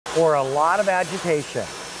or a lot of agitation.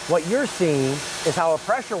 What you're seeing is how a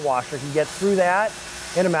pressure washer can get through that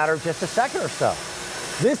in a matter of just a second or so.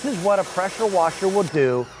 This is what a pressure washer will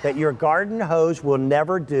do that your garden hose will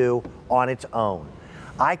never do on its own.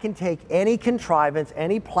 I can take any contrivance,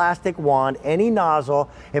 any plastic wand, any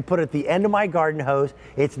nozzle, and put it at the end of my garden hose.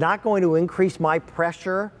 It's not going to increase my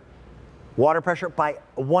pressure, water pressure, by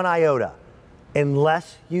 1 iota,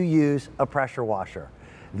 unless you use a pressure washer.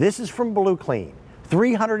 This is from Blue Clean.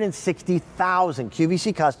 360,000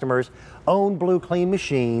 QVC customers own Blue Clean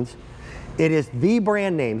machines. It is the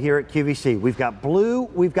brand name here at QVC. We've got Blue,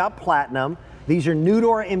 we've got Platinum. These are new to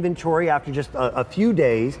our inventory after just a few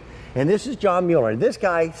days. And this is John Mueller. This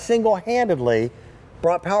guy single-handedly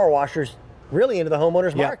brought power washers really into the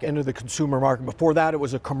homeowner's market. Into the consumer market. Before that, it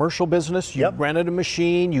was a commercial business. You rented a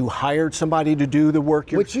machine, you hired somebody to do the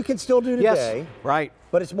work. Which you can still do today. Yes, right.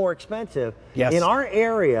 But it's more expensive. Yes. In our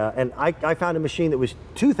area, and I found a machine that was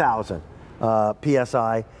 2,000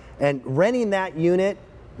 PSI, and renting that unit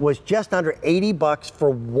was just under 80 bucks for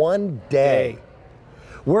 1 day.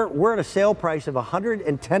 We're at a sale price of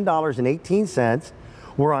 $110.18.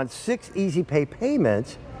 We're on 6 easy pay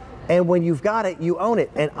payments, and when you've got it, you own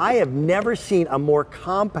it. And I have never seen a more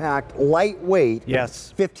compact, lightweight,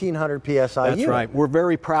 1,500 PSI That's unit. right. We're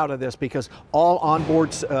very proud of this because all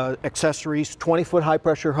onboard accessories, 20-foot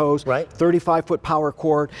high-pressure hose, 35-foot power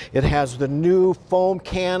cord. It has the new foam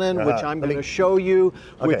cannon, which I'm going to show you,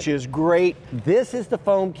 which is great. This is the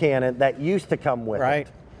foam cannon that used to come with it.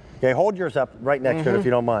 Okay, hold yours up right next to it if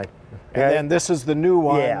you don't mind. And then this is the new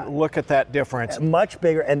one. Look at that difference. Much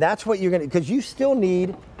bigger, and that's what you're going to, because you still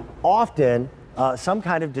need often some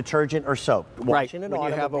kind of detergent or soap. Washing an when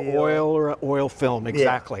you have automobile. an oil or an oil film,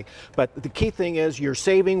 exactly. But the key thing is you're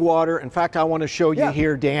saving water. In fact, I want to show you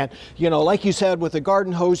here, Dan, you know, like you said with the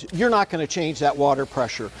garden hose, you're not going to change that water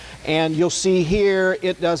pressure. And you'll see here,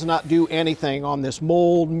 it does not do anything on this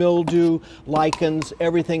mold, mildew, lichens,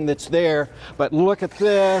 everything that's there. But look at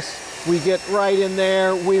this. We get right in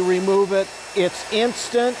there, we remove it. It's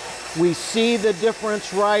instant. We see the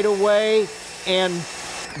difference right away. And,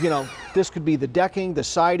 you know, this could be the decking, the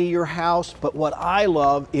side of your house, but what I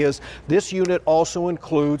love is this unit also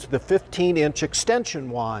includes the 15-inch extension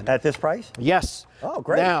wand. At this price? Yes. Oh,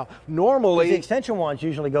 great. Now, normally... The extension wands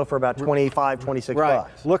usually go for about 25, 26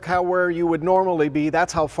 bucks. Look where you would normally be.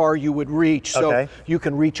 That's how far you would reach. So you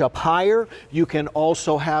can reach up higher. You can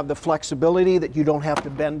also have the flexibility that you don't have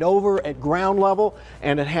to bend over at ground level.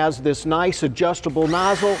 And it has this nice adjustable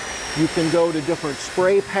nozzle. You can go to different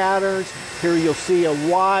spray patterns. Here you'll see a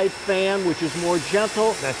wide fan, which is more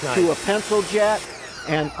gentle, to a pencil jet.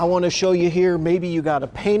 And I want to show you here, maybe you got a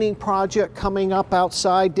painting project coming up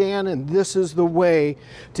outside, Dan, and this is the way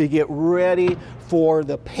to get ready for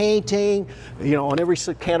the painting. You know, on every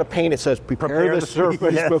can of paint it says prepare the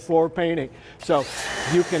surface before painting. So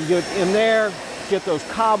you can get in there, get those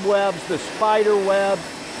cobwebs, the spider web,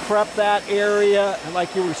 prep that area, and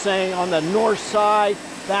like you were saying, on the north side,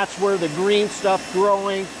 that's where the green stuff's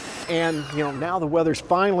growing. And you know, now the weather's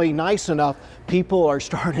finally nice enough, people are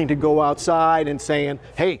starting to go outside and saying,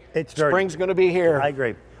 hey, spring's going to be here. I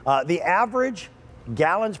agree. The average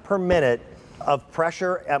gallons per minute of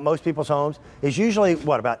pressure at most people's homes is usually,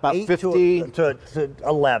 what, about 8 50 to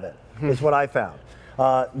 11 is what I found.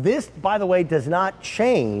 This, by the way, does not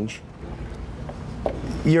change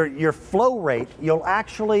your flow rate. You'll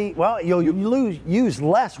actually, well, you'll use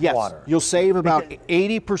less water. You'll save about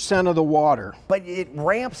 80% of the water. But it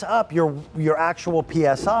ramps up your actual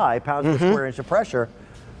PSI, pounds per square inch of pressure,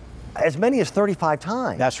 as many as 35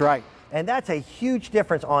 times. That's right. And that's a huge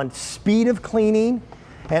difference on speed of cleaning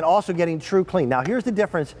and also getting true clean. Now, here's the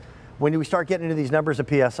difference when we start getting into these numbers of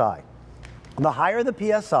PSI. The higher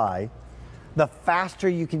the PSI, the faster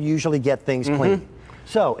you can usually get things clean.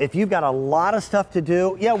 So if you've got a lot of stuff to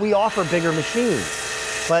do, yeah, we offer bigger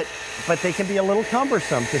machines, but they can be a little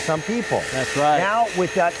cumbersome to some people. That's right. Now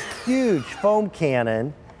with that huge foam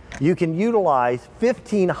cannon, you can utilize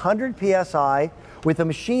 1,500 PSI with a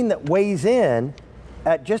machine that weighs in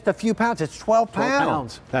at just a few pounds. It's 12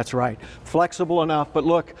 pounds. That's right. Flexible enough. But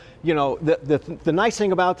look, you know, the nice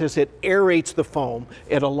thing about this, it aerates the foam.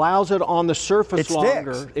 It allows it on the surface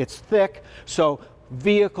longer. It's thick. So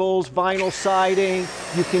vehicles, vinyl siding,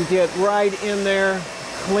 you can get right in there,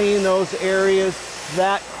 clean those areas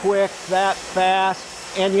that quick, that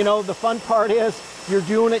fast. And you know, the fun part is you're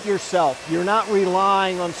doing it yourself. You're not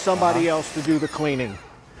relying on somebody else to do the cleaning.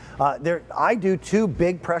 I do 2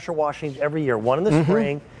 big pressure washings every year, one in the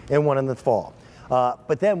spring and one in the fall.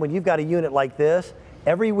 But then when you've got a unit like this,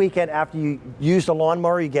 every weekend after you use the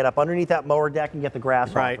lawnmower, you get up underneath that mower deck and get the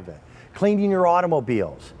grass off of it. Cleaning your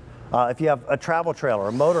automobiles. If you have a travel trailer,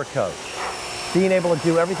 a motor coach, being able to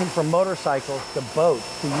do everything from motorcycles to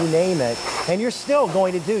boats to you name it, and you're still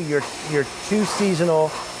going to do your 2 seasonal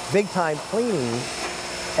big time cleaning,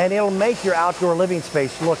 and it'll make your outdoor living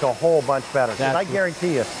space look a whole bunch better. Because I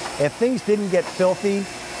guarantee you, if things didn't get filthy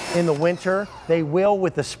in the winter, they will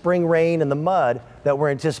with the spring rain and the mud that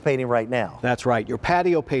we're anticipating right now. That's right. Your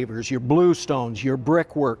patio pavers, your bluestones, your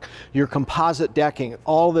brickwork, your composite decking,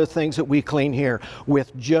 all the things that we clean here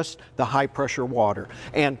with just the high pressure water.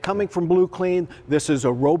 And coming from Blue Clean, this is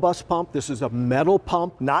a robust pump. This is a metal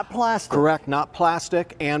pump. Not plastic. Correct, not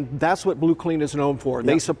plastic. And that's what Blue Clean is known for. Yep.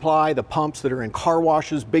 They supply the pumps that are in car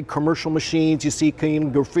washes, big commercial machines. You see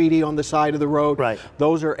clean graffiti on the side of the road. Right.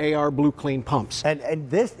 Those are AR Blue Clean pumps. And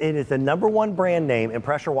it is the #1 brand name in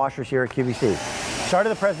pressure washers here at QVC. Started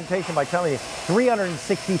the presentation by telling you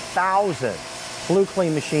 360,000 Blue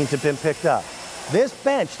Clean machines have been picked up. This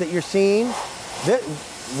bench that you're seeing,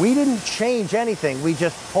 we didn't change anything. We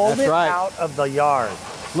just pulled it out of the yard.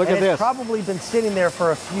 Look at this. It's probably been sitting there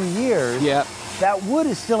for a few years. Yeah. That wood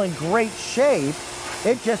is still in great shape.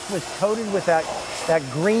 It just was coated with that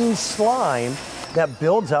green slime that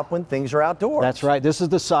builds up when things are outdoors. That's right. This is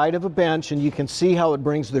the side of a bench, and you can see how it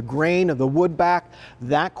brings the grain of the wood back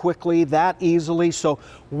that quickly, that easily. So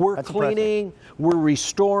we're cleaning, we're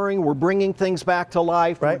restoring, we're bringing things back to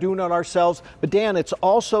life. We're doing it ourselves. But Dan, it's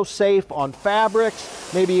also safe on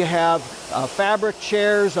fabrics. Maybe you have fabric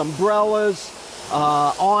chairs, umbrellas,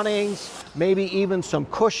 awnings, maybe even some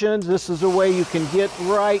cushions. This is a way you can get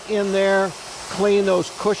right in there, clean those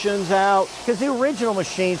cushions out. Because the original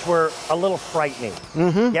machines were a little frightening.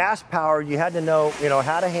 Gas powered, you had to know,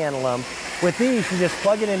 how to handle them. With these, you just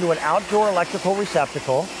plug it into an outdoor electrical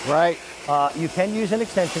receptacle. Right. You can use an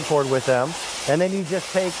extension cord with them, and then you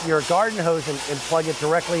just take your garden hose and plug it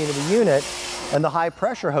directly into the unit, and the high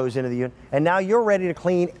pressure hose into the unit, and now you're ready to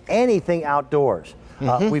clean anything outdoors.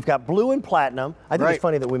 We've got blue and platinum. I think it's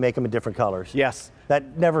funny that we make them in different colors. Yes.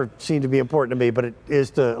 That never seemed to be important to me, but it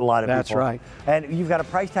is to a lot of people. That's right. And you've got a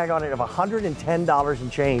price tag on it of $110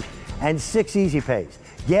 and change and 6 easy pays.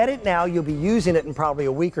 Get it now. You'll be using it in probably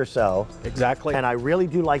a week or so. Exactly. And I really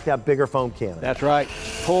do like that bigger foam cannon. That's right.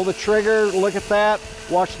 Pull the trigger, look at that.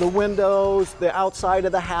 Watch the windows, the outside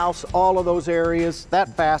of the house, all of those areas. That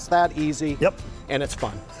fast, that easy. Yep. And it's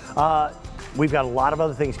fun. We've got a lot of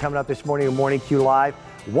other things coming up this morning in Morning Q Live.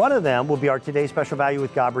 One of them will be our Today's Special Value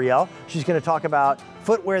with Gabrielle. She's going to talk about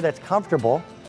footwear that's comfortable